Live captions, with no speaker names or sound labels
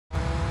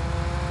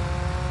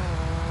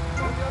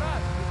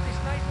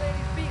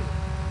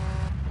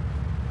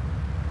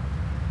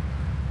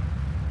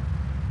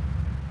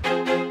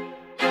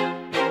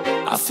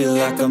feel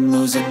like I'm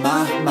losing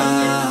my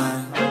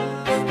mind.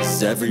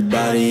 Is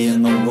everybody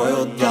in the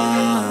world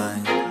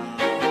blind?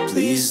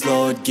 Please,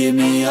 Lord, give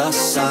me a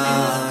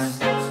sign,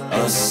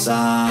 a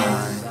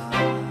sign.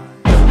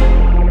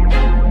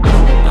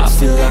 I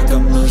feel like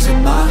I'm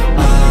losing my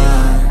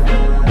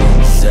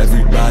mind. Is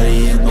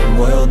everybody in the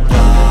world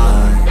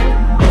blind?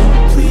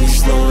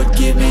 Please, Lord,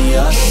 give me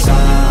a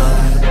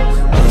sign,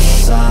 a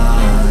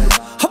sign.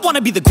 I wanna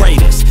be the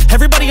greatest.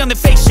 Everybody on the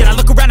fake shit. I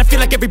look around and feel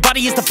like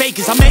everybody is the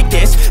fakest. I make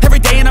this every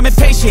day and I'm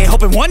impatient,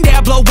 hoping one day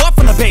I blow up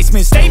from the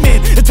basement.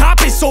 Statement, the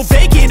top is so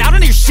vacant. I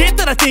don't hear shit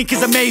that I think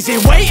is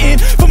amazing. Waiting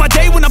for my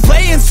day when I'm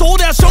playing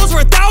sold out shows for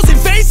 1,000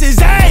 faces.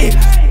 Hey,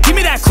 give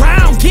me that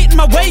crown, get in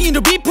my way and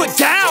to be put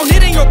down.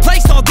 It ain't your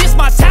place, all this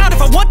my town.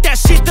 If I want that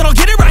shit, then I'll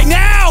get it right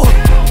now.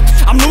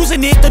 I'm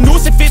losing it, the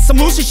noose it fits. I'm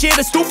losing shit,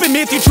 a stupid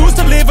myth. You choose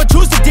to live or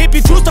choose to dip.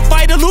 You choose to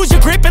fight or lose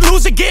your grip and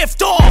lose a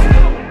gift.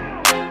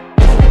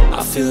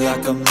 I feel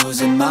like I'm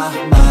losing my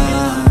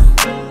mind.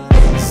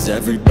 Is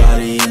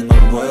everybody in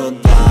the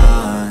world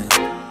blind?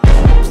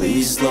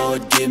 Please,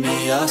 Lord, give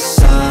me a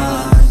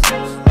sign,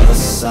 a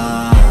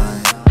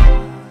sign.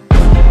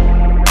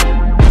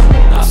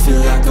 I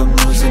feel like I'm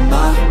losing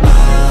my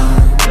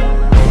mind.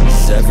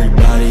 Is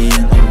everybody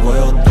in the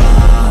world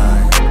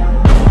blind?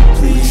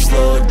 Please,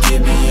 Lord,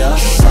 give me a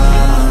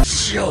sign.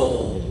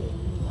 Yo,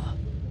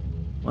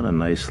 what a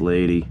nice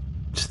lady.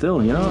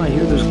 Still, you know, I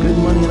hear there's good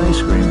money in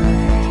ice cream.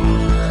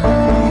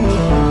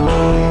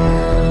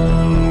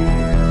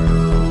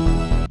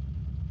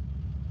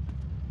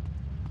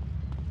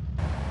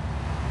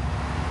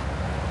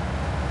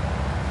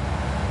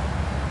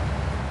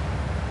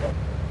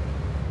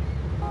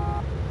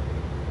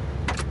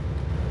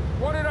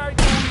 What did I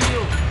do to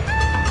you?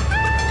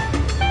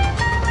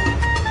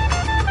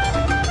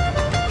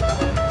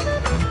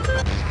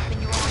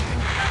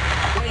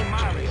 Hey,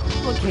 Mario.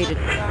 Located.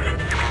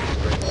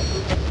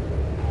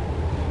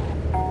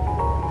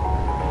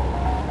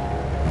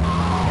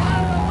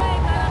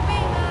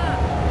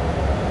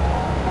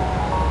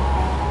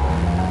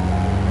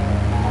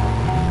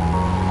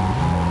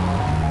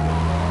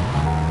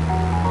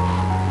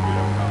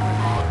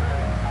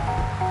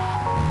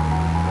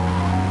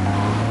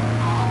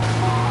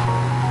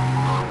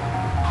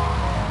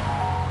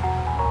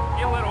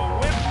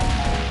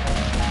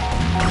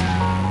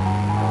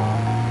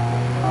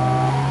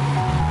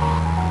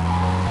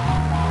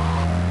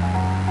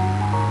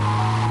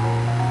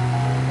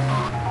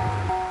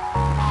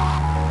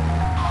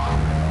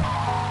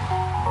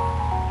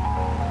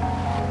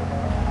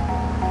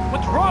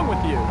 What's wrong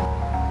with you?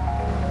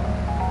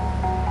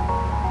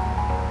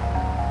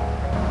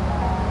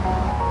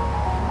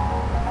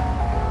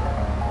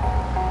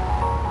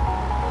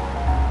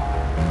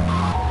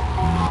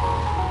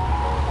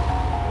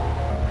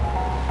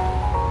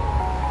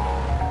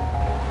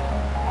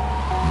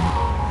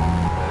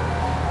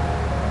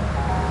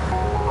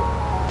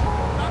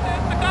 ¿Dónde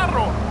está el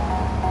carro?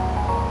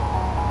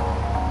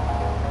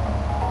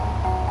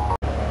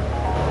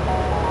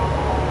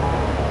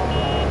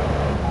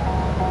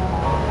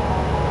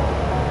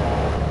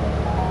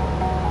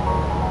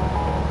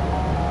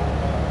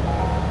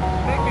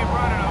 Make me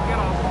run and I'll get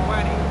all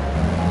sweaty.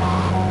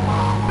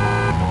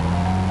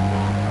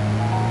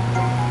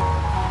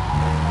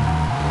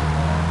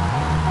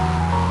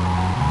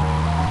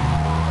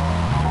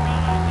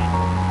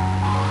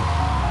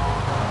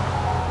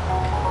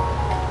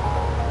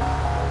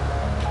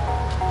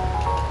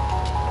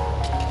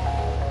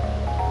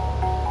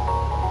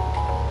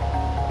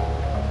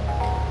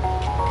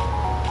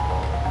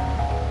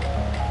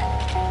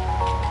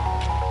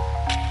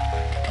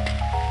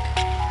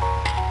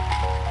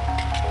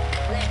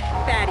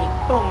 Fatty,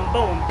 boom,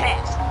 boom,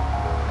 pass.